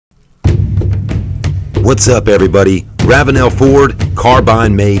What's up, everybody? Ravenel Ford, car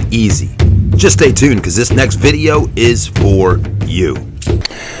buying made easy. Just stay tuned because this next video is for you.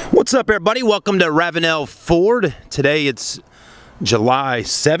 What's up, everybody? Welcome to Ravenel Ford. Today it's July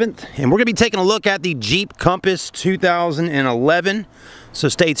 7th, and we're going to be taking a look at the Jeep Compass 2011. So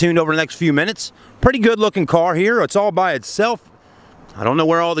stay tuned over the next few minutes. Pretty good looking car here. It's all by itself. I don't know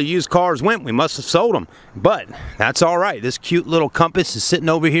where all the used cars went. We must have sold them, but that's all right. This cute little Compass is sitting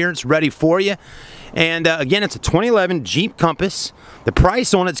over here. It's ready for you. And again, it's a 2011 Jeep Compass. The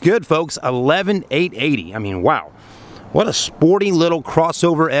price on it's good, folks. $11,880. I mean, wow. What a sporty little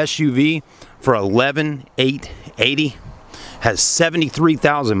crossover SUV for $11,880. Has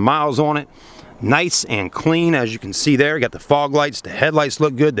 73,000 miles on it. Nice and clean, as you can see there. Got the fog lights. The headlights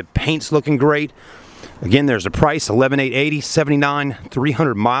look good. The paint's looking great. Again, there's the price, $11,880,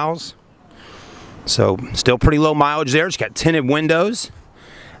 79,300 miles. So still pretty low mileage there. It's got tinted windows,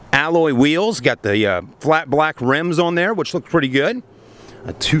 alloy wheels, got the flat black rims on there, which look pretty good.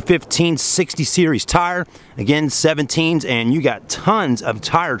 A 215 60 series tire, again 17s, and you got tons of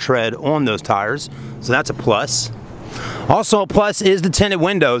tire tread on those tires, so that's a plus. Also a plus is the tinted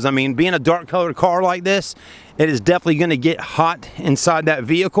windows. I mean, being a dark colored car like this, it is definitely going to get hot inside that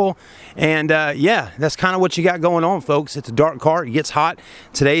vehicle. And yeah, that's kind of what you got going on, folks. It's a dark car. It gets hot.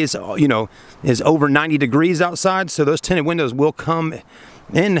 Today is, is over 90 degrees outside, so those tinted windows will come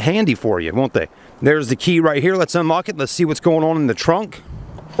in handy for you, won't they? There's the key right here. Let's unlock it. Let's see what's going on in the trunk,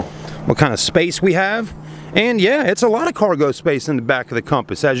 what kind of space we have. And yeah, it's a lot of cargo space in the back of the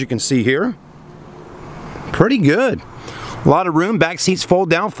Compass, as you can see here. Pretty good. A lot of room. Back seats fold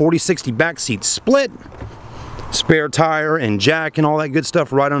down, 40-60 back seats split. Spare tire and jack and all that good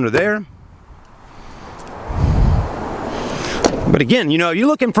stuff right under there. But again, you're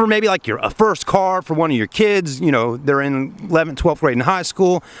looking for maybe like a first car for one of your kids. They're in 11th, 12th grade in high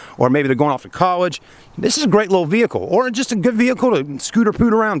school, or maybe they're going off to college. This is a great little vehicle, or just a good vehicle to scooter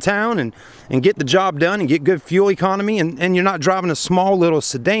poot around town and get the job done and get good fuel economy, and you're not driving a small little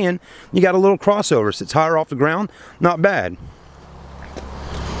sedan. You got a little crossover, sits higher off the ground. Not bad.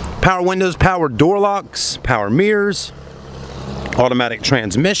 Power windows, power door locks, power mirrors, automatic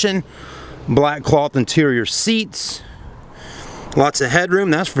transmission, black cloth interior seats. Lots of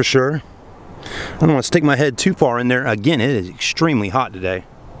headroom, that's for sure. I don't want to stick my head too far in there. Again, it is extremely hot today.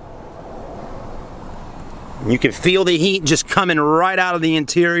 You can feel the heat just coming right out of the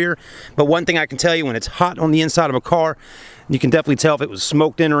interior. But one thing I can tell you, when it's hot on the inside of a car, you can definitely tell if it was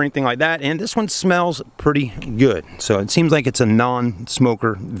smoked in or anything like that. And this one smells pretty good. So it seems like it's a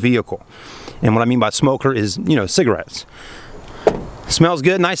non-smoker vehicle. And what I mean by smoker is, cigarettes. Smells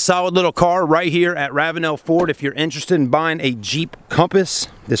good. Nice solid little car right here at Ravenel Ford. If you're interested in buying a Jeep Compass,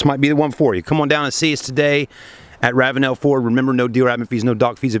 this might be the one for you. Come on down and see us today at Ravenel Ford. Remember, no dealer admin fees, no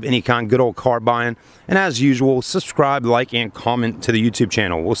doc fees of any kind. Good old car buying. And as usual, subscribe, like, and comment to the YouTube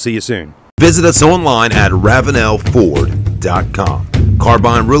channel. We'll see you soon. Visit us online at ravenelford.com. Car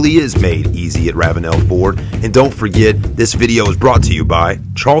buying really is made easy at Ravenel Ford. And don't forget, this video is brought to you by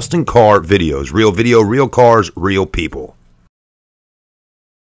Charleston Car Videos. Real video, real cars, real people.